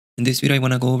In this video, I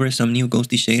want to go over some new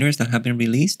Ghostty shaders that have been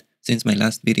released since my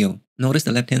last video. Notice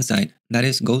the left-hand side, that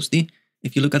is Ghostty.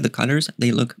 If you look at the colors,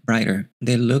 they look brighter.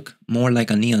 They look more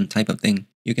like a neon type of thing.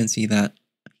 You can see that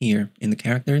here in the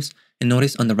characters. And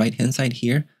notice on the right-hand side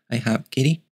here, I have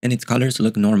Kitty, and its colors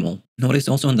look normal. Notice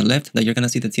also on the left that you're going to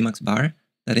see the Tmax bar,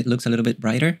 that it looks a little bit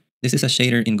brighter. This is a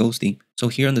shader in Ghostty. So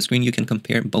here on the screen, you can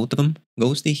compare both of them.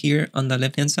 Ghostty here on the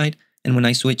left-hand side, and when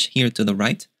I switch here to the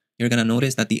right, you're going to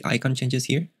notice that the icon changes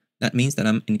here. That means that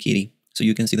I'm in Kitty. So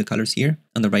you can see the colors here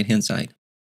on the right-hand side.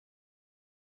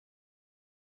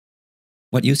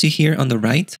 What you see here on the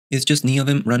right is just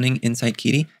Neovim running inside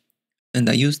Kitty. And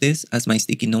I use this as my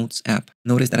sticky notes app.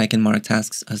 Notice that I can mark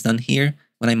tasks as done here.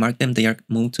 When I mark them, they are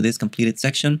moved to this completed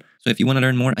section. So if you want to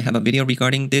learn more, I have a video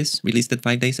regarding this, released it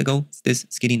 5 days ago. It's this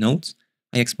skitty-notes.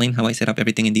 I explain how I set up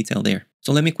everything in detail there.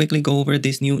 So let me quickly go over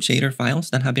these new shader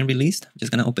files that have been released. I'm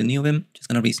just going to open Neovim. Just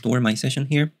going to restore my session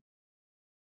here.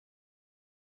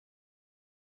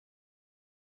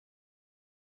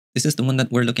 This is the one that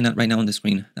we're looking at right now on the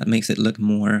screen. That makes it look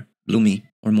more bloomy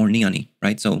or more neon-y,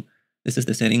 right? So this is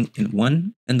the setting in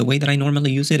 1. And the way that I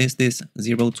normally use it is this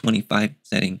 0.25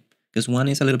 setting, because 1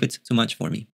 is a little bit too much for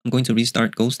me. I'm going to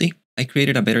restart Ghostty. I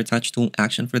created a better touch tool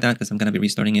action for that because I'm going to be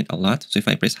restarting it a lot. So if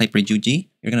I press Hyper-UG,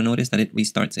 you're going to notice that it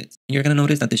restarts it. And you're going to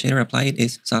notice that the shader applied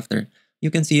is softer.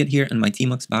 You can see it here in my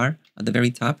Tmux bar at the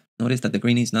very top. Notice that the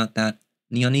green is not that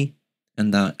neon-y,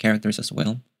 and the characters as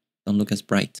well don't look as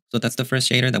bright. So that's the first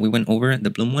shader that we went over, the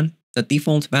bloom one. The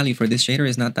default value for this shader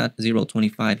is not that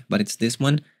 0.25, but it's this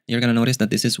one. You're going to notice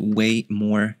that this is way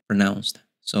more pronounced.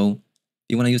 So if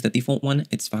you want to use the default one,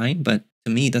 it's fine, but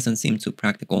to me, it doesn't seem too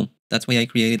practical. That's why I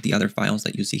created the other files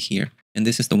that you see here. And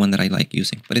this is the one that I like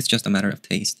using, but it's just a matter of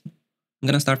taste. I'm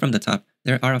going to start from the top.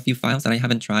 There are a few files that I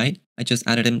haven't tried. I just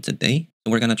added them today.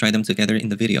 So we're going to try them together in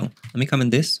the video. Let me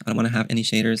comment this. I don't want to have any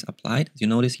shaders applied. As you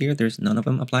notice here, there's none of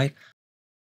them applied.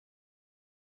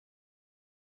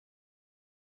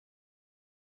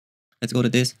 Let's go to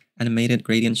this animated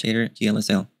gradient shader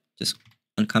GLSL. Just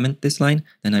uncomment this line,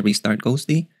 then I restart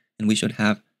Ghostty, and we should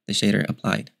have the shader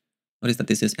applied. Notice that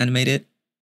this is animated.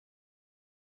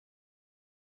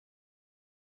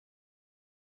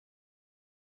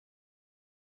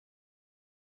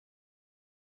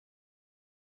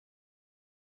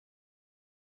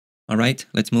 All right,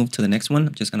 let's move to the next one.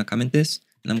 I'm just going to comment this,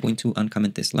 and I'm going to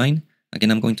uncomment this line. Again,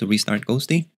 I'm going to restart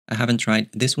Ghostty. I haven't tried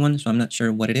this one, so I'm not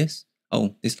sure what it is.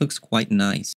 Oh, this looks quite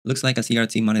nice. Looks like a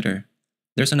CRT monitor.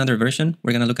 There's another version.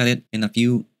 We're going to look at it in a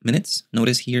few minutes.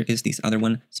 Notice here is this other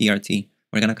one, CRT.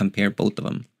 We're going to compare both of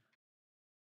them.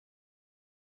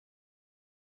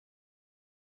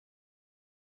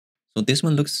 So this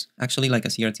one looks actually like a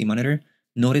CRT monitor.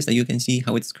 Notice that you can see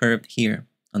how it's curved here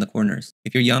on the corners.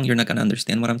 If you're young, you're not going to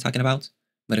understand what I'm talking about.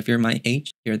 But if you're my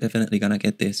age, you're definitely going to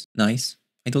get this. Nice.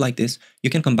 I do like this. You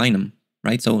can combine them,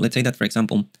 right? So let's say that, for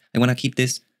example, I want to keep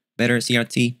this better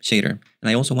CRT shader, and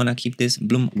I also want to keep this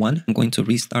bloom one. I'm going to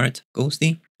restart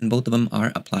Ghostty, and both of them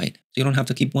are applied. So you don't have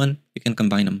to keep one, you can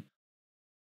combine them.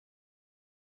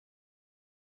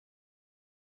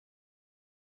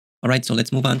 All right, so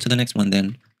let's move on to the next one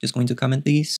then. Just going to comment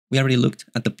these. We already looked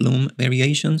at the bloom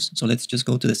variations, so let's just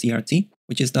go to the CRT,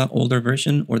 which is the older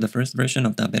version or the first version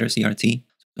of the better CRT.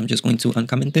 So I'm just going to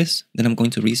uncomment this, then I'm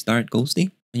going to restart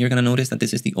Ghostty. And you're going to notice that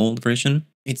this is the old version.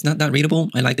 It's not that readable.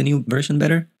 I like the new version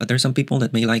better, but there's some people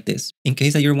that may like this. In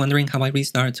case that you're wondering how I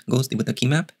restart Ghostty with the key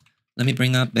map, let me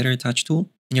bring up Better Touch Tool.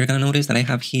 And you're going to notice that I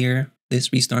have here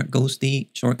this Restart Ghostty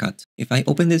shortcut. If I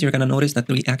open this, you're going to notice that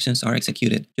 3 actions are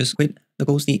executed. Just quit the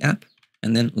Ghostty app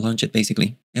and then launch it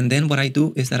basically. And then what I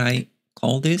do is that I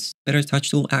call this Better Touch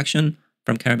Tool action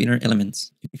from Karabiner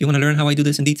Elements. If you want to learn how I do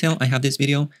this in detail, I have this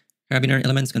video, Karabiner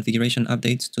Elements Configuration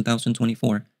Updates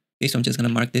 2024. Okay, so I'm just going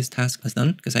to mark this task as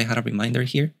done because I had a reminder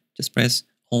here. Just press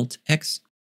Alt-X.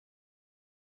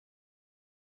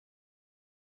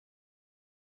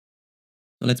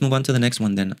 So let's move on to the next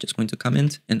one then. I'm just going to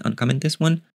comment and uncomment this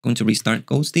one. I'm going to restart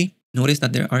Ghostty. Notice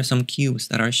that there are some cubes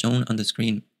that are shown on the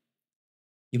screen.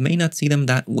 You may not see them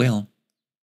that well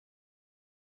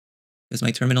because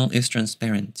my terminal is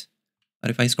transparent.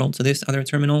 But if I scroll to this other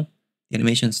terminal, the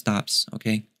animation stops,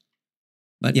 okay?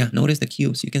 But yeah, notice the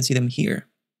cubes. You can see them here.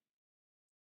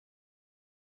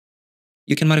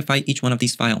 You can modify each one of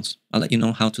these files. I'll let you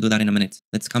know how to do that in a minute.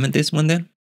 Let's comment this one then.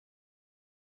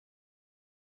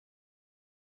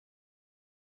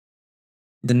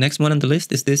 The next one on the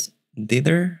list is this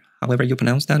dither however you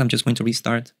pronounce that. I'm just going to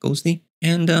restart Ghostty.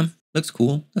 And looks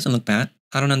cool. Doesn't look bad.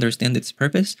 I don't understand its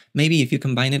purpose. Maybe if you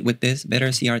combine it with this better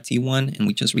CRT one and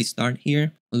we just restart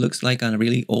here, it looks like a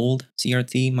really old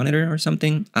CRT monitor or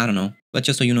something. I don't know. But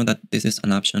just so you know that this is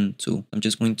an option too. I'm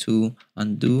just going to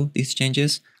undo these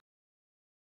changes.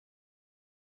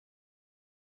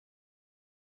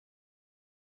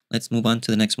 Let's move on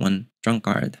to the next one,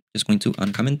 drunkard. Just going to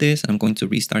uncomment this and I'm going to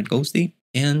restart Ghostty.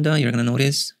 And you're going to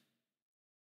notice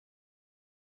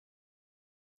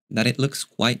that it looks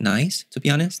quite nice, to be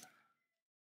honest.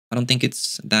 I don't think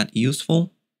it's that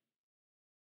useful,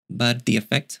 but the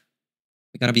effect,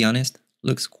 we gotta be honest,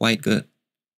 looks quite good.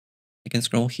 I can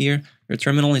scroll here. Your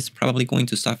terminal is probably going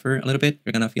to suffer a little bit.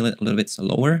 You're gonna feel it a little bit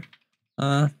slower.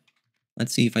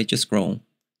 Let's see if I just scroll.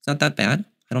 It's not that bad.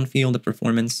 I don't feel the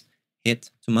performance hit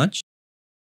too much.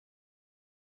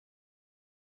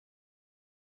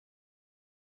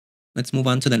 Let's move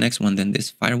on to the next one then,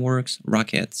 this fireworks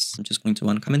rockets. I'm just going to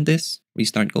uncomment this,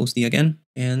 restart Ghostty again,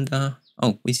 and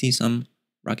oh, we see some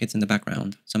rockets in the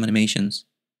background, some animations.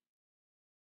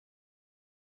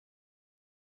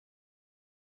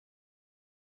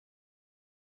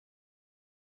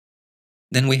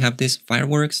 Then we have this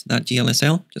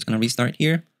fireworks.glsl. Just gonna restart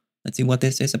here. Let's see what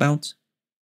this is about.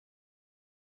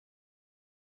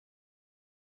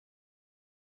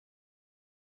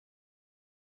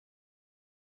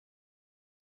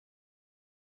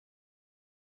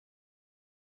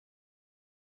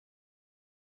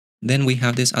 Then we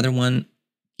have this other one,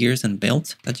 gears and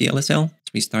belt.glsl.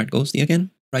 Let's restart Ghostty again.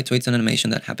 Right, so it's an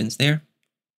animation that happens there.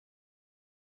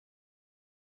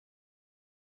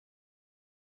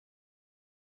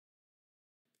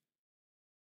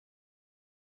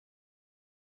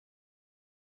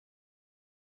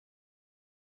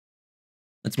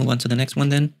 Let's move on to the next one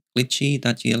then,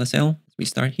 glitchy.glsl. Let's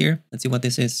restart here. Let's see what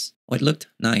this is. Oh, it looked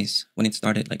nice when it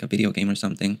started, like a video game or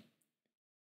something.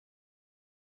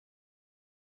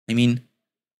 I mean,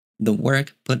 the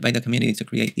work put by the community to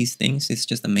create these things is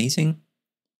just amazing.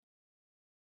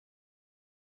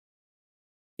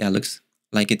 Yeah, it looks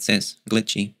like it says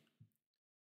glitchy.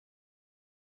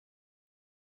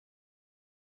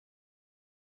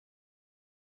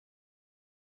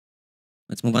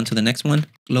 Let's move on to the next one,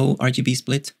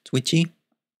 glow-rgbsplit-twitchy.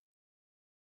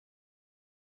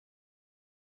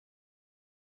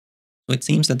 So it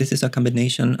seems that this is a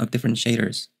combination of different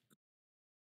shaders.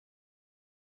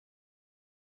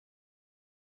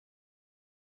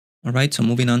 Alright, so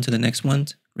moving on to the next one,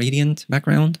 gradient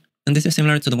background. And this is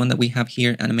similar to the one that we have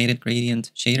here, animated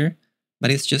gradient shader, but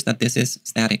it's just that this is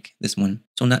static, this one.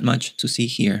 So not much to see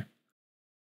here.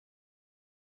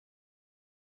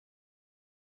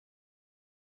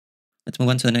 Let's move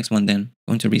on to the next one then.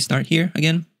 Going to restart here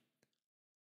again.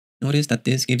 Notice that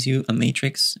this gives you a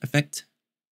matrix effect.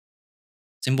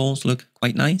 Symbols look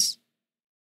quite nice.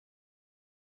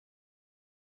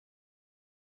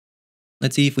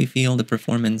 Let's see if we feel the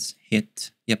performance hit.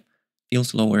 Yep,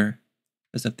 feels lower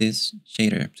because of this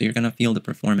shader. So you're gonna feel the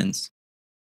performance.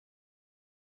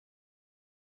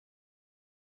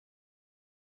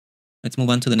 Let's move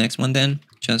on to the next one then.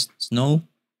 Just snow.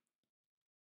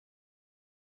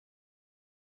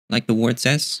 Like the word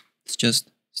says, it's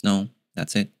just snow.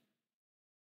 That's it.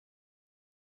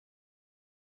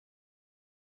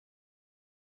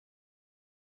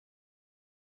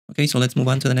 Okay, so let's move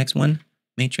on to the next one.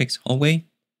 Matrix hallway.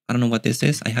 I don't know what this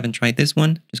is. I haven't tried this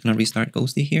one. Just gonna restart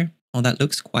Ghostty here. Oh, that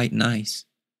looks quite nice.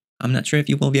 I'm not sure if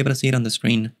you will be able to see it on the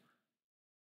screen,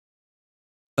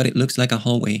 but it looks like a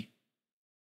hallway.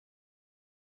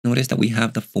 Notice that we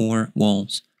have the 4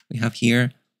 walls. We have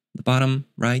here, the bottom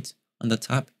right, on the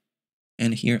top,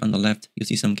 and here on the left, you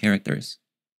see some characters.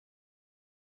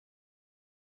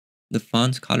 The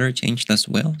font color changed as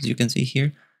well, as you can see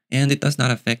here, and it does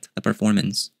not affect the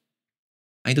performance.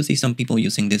 I do see some people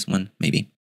using this one,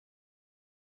 maybe.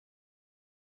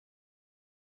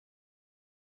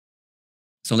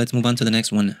 So let's move on to the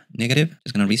next one, negative.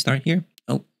 Just gonna restart here.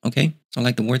 Oh, okay. So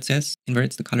like the word says,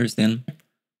 inverts the colors then.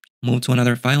 Move to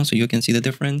another file so you can see the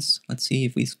difference. Let's see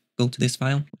if we go to this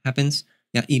file, what happens.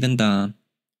 Yeah, even the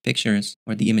pictures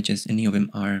or the images in Neovim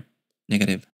are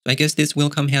negative. So I guess this will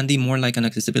come handy more like an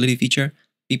accessibility feature.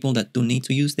 People that do need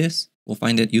to use this will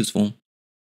find it useful.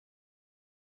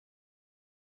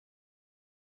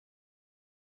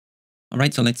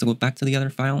 Alright, so let's go back to the other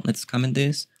file. Let's comment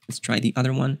this. Let's try the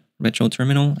other one, retro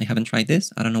terminal. I haven't tried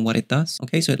this. I don't know what it does.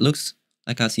 Okay, so it looks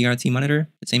like a CRT monitor,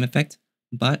 the same effect,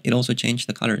 but it also changed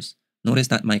the colors. Notice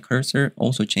that my cursor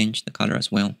also changed the color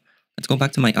as well. Let's go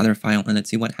back to my other file and let's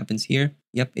see what happens here.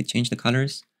 Yep, it changed the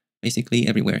colors basically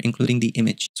everywhere, including the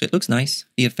image. So it looks nice.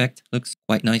 The effect looks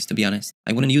quite nice, to be honest.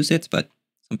 I wouldn't use it, but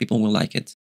Some people will like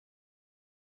it.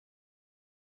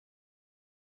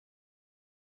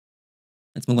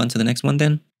 Let's move on to the next one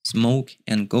then. Smoke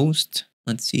and ghost.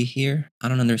 Let's see here. I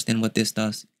don't understand what this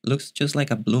does. It looks just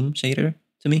like a bloom shader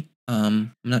to me.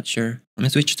 I'm not sure. I'm gonna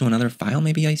switch to another file.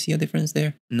 Maybe I see a difference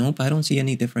there. Nope, I don't see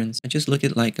any difference. I just look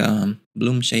at like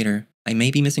bloom shader. I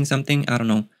may be missing something. I don't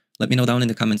know. Let me know down in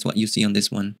the comments what you see on this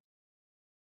one.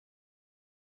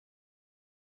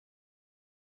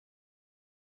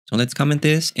 So let's comment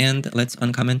this and let's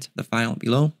uncomment the file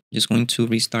below. Just going to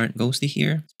restart Ghostty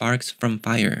here. Sparks from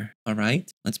fire. All right,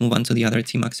 let's move on to the other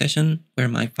tmux session where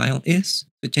my file is.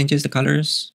 It changes the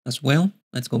colors as well.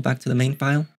 Let's go back to the main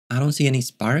file. I don't see any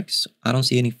sparks. I don't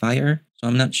see any fire. So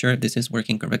I'm not sure if this is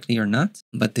working correctly or not,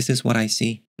 but this is what I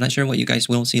see. I'm not sure what you guys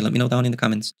will see. Let me know down in the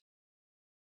comments.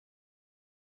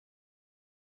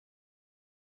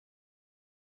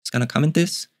 Just gonna comment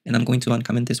this and I'm going to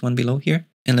uncomment this one below here.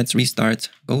 And let's restart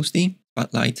Ghostty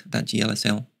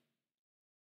spotlight.glsl.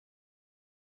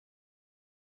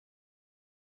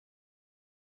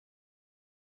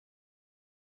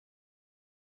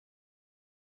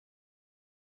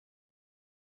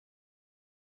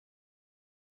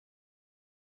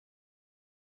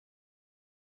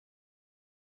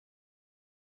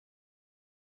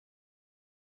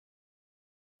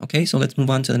 Okay, so let's move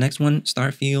on to the next one,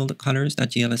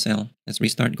 starfield-colors.glsl. Let's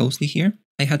restart Ghostty here.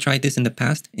 I had tried this in the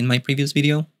past in my previous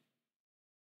video.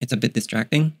 It's a bit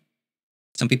distracting.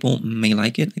 Some people may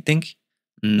like it, I think.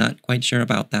 Not quite sure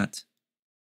about that.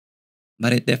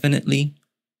 But it definitely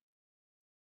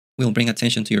will bring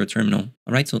attention to your terminal.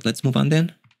 All right, so let's move on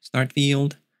then. Start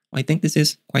field. Well, I think this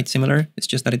is quite similar. It's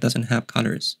just that it doesn't have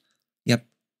colors. Yep,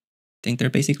 I think they're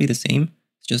basically the same.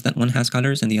 It's just that one has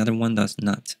colors and the other one does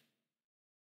not.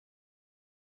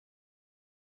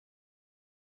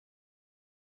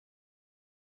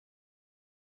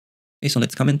 Okay, so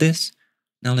let's comment this.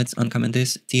 Now let's uncomment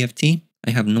this TFT. I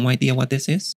have no idea what this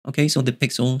is. Okay, so the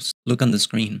pixels look on the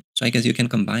screen. So I guess you can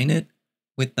combine it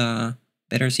with the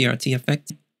better CRT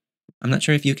effect. I'm not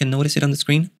sure if you can notice it on the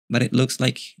screen, but it looks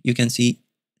like you can see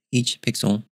each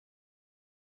pixel.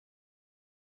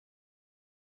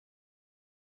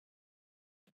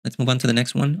 Let's move on to the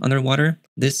next one, underwater.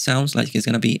 This sounds like it's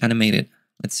gonna be animated.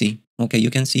 Let's see. Okay, you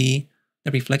can see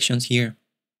the reflections here,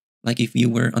 like if you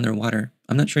were underwater.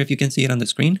 I'm not sure if you can see it on the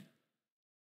screen.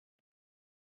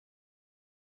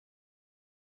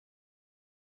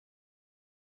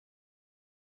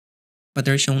 But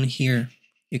they're shown here.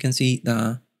 You can see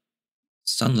the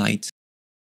sunlight.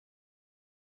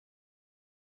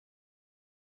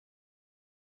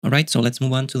 All right, so let's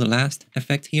move on to the last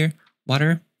effect here,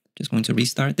 water. Just going to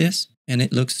restart this, and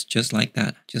it looks just like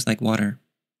that, just like water.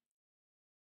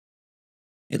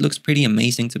 It looks pretty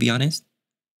amazing, to be honest,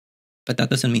 but that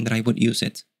doesn't mean that I would use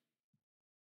it.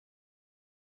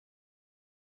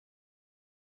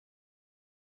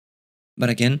 But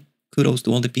again, kudos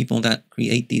to all the people that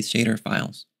create these shader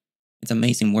files. It's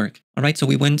amazing work. All right, so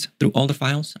we went through all the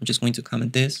files. I'm just going to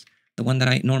comment this. The one that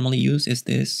I normally use is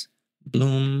this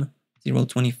Bloom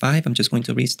 025. I'm just going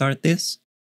to restart this.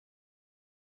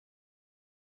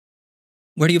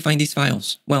 Where do you find these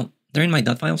files? Well, they're in my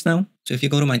dotfiles now. So if you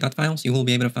go to my dotfiles, you will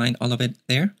be able to find all of it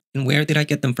there. And where did I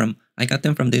get them from? I got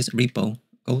them from this repo,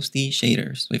 Ghostty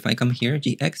shaders. So if I come here,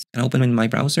 GX, and open in my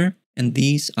browser, and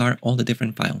these are all the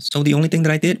different files. So the only thing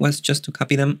that I did was just to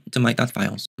copy them to my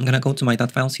dotfiles. I'm gonna go to my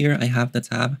dotfiles here. I have the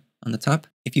tab on the top.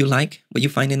 If you like what you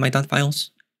find in my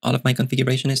dotfiles, all of my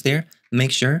configuration is there.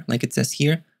 Make sure, like it says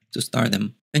here, to star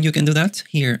them. And you can do that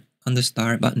here on the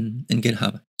star button in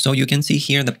GitHub. So you can see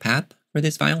here the path for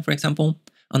this file, for example.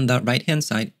 On the right-hand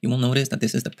side, you will notice that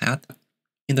this is the path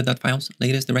in the .files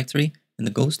latest directory in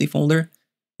the Ghostty folder,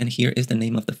 and here is the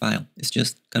name of the file. It's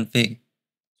just config.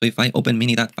 So if I open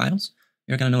mini.files,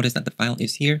 you're gonna notice that the file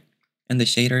is here, and the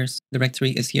shaders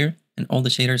directory is here, and all the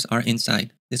shaders are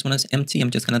inside. This one is empty.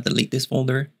 I'm just gonna delete this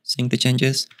folder, sync the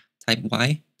changes, type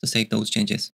Y to save those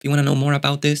changes. If you wanna know more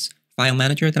about this file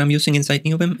manager that I'm using inside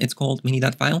Neovim, it's called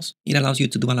mini.files. It allows you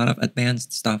to do a lot of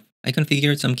advanced stuff. I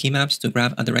configured some key maps to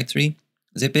grab a directory,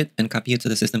 zip it, and copy it to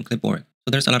the system clipboard.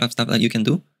 So there's a lot of stuff that you can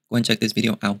do. Go and check this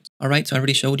video out. Alright, so I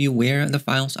already showed you where the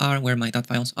files are, where my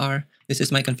 .files are. This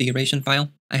is my configuration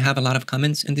file. I have a lot of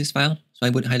comments in this file, so I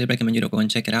would highly recommend you to go and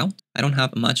check it out. I don't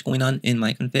have much going on in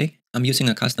my config. I'm using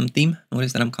a custom theme.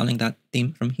 Notice that I'm calling that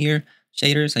theme from here.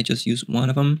 Shaders, I just use one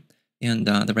of them, and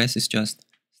the rest is just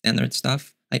standard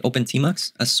stuff. I open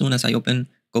tmux as soon as I open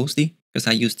Ghostty, because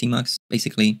I use tmux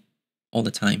basically all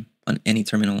the time on any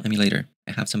terminal emulator.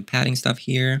 I have some padding stuff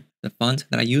here. The font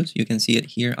that I use, you can see it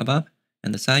here above,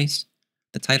 and the size.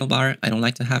 The title bar, I don't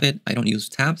like to have it. I don't use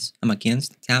tabs. I'm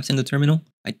against tabs in the terminal.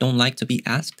 I don't like to be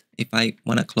asked if I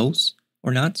want to close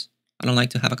or not. I don't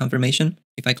like to have a confirmation.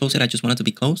 If I close it, I just want it to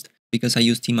be closed because I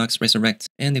use tmux resurrect.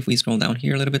 And if we scroll down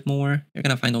here a little bit more, you're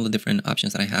going to find all the different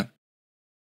options that I have.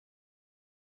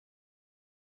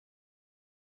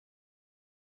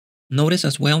 Notice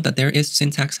as well that there is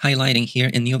syntax highlighting here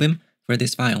in Neovim for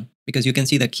this file, because you can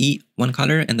see the key one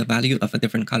color and the value of a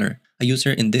different color. A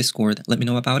user in Discord let me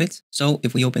know about it. So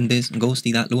if we open this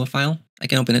ghosty.lua file, I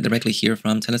can open it directly here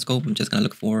from Telescope. I'm just going to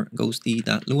look for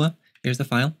ghosty.lua. Here's the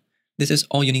file. This is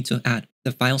all you need to add.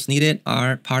 The files needed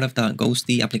are part of the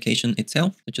Ghosty application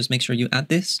itself. So just make sure you add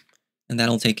this and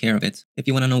that'll take care of it. If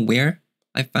you want to know where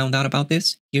I found out about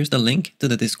this, here's the link to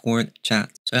the Discord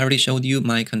chat. So I already showed you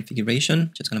my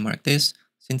configuration. Just going to mark this.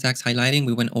 Syntax highlighting,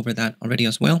 we went over that already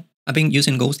as well. I've been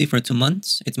using Ghosty for 2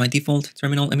 months. It's my default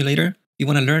terminal emulator. If you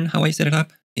want to learn how I set it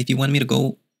up, if you want me to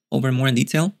go over more in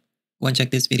detail, go and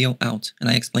check this video out. And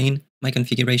I explain my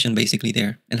configuration basically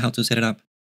there and how to set it up.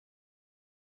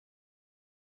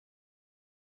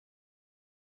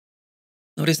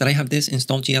 Notice that I have this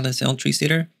installed GLSL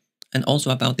treesitter and also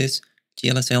about this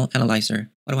GLSL analyzer.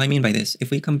 What do I mean by this?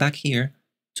 If we come back here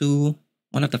to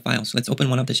one of the files, let's open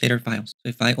one of the shader files. So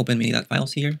if I open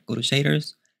mini.files here, go to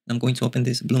shaders, and I'm going to open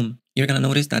this bloom. You're going to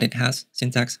notice that it has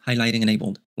syntax highlighting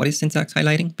enabled. What is syntax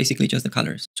highlighting? Basically just the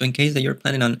colors. So in case that you're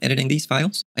planning on editing these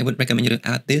files, I would recommend you to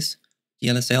add this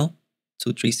GLSL to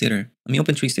treesitter. Let me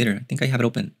open treesitter. I think I have it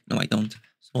open. No, I don't.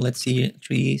 So let's see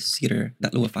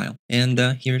treesitter.lua file. And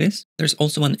here it is. There's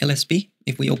also an LSP.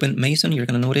 If we open Mason, you're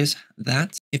going to notice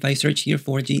that if I search here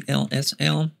for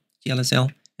GLSL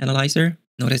analyzer,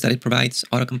 notice that it provides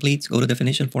autocomplete, go to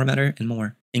definition formatter, and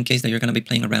more in case that you're going to be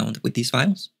playing around with these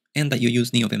files and that you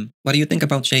use Neovim. What do you think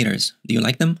about shaders? Do you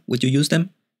like them? Would you use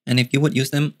them? And if you would use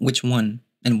them, which one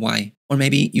and why? Or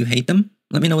maybe you hate them?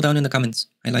 Let me know down in the comments.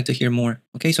 I'd like to hear more.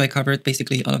 Okay, so I covered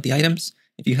basically all of the items.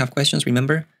 If you have questions,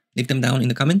 remember, leave them down in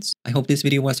the comments. I hope this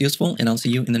video was useful and I'll see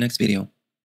you in the next video.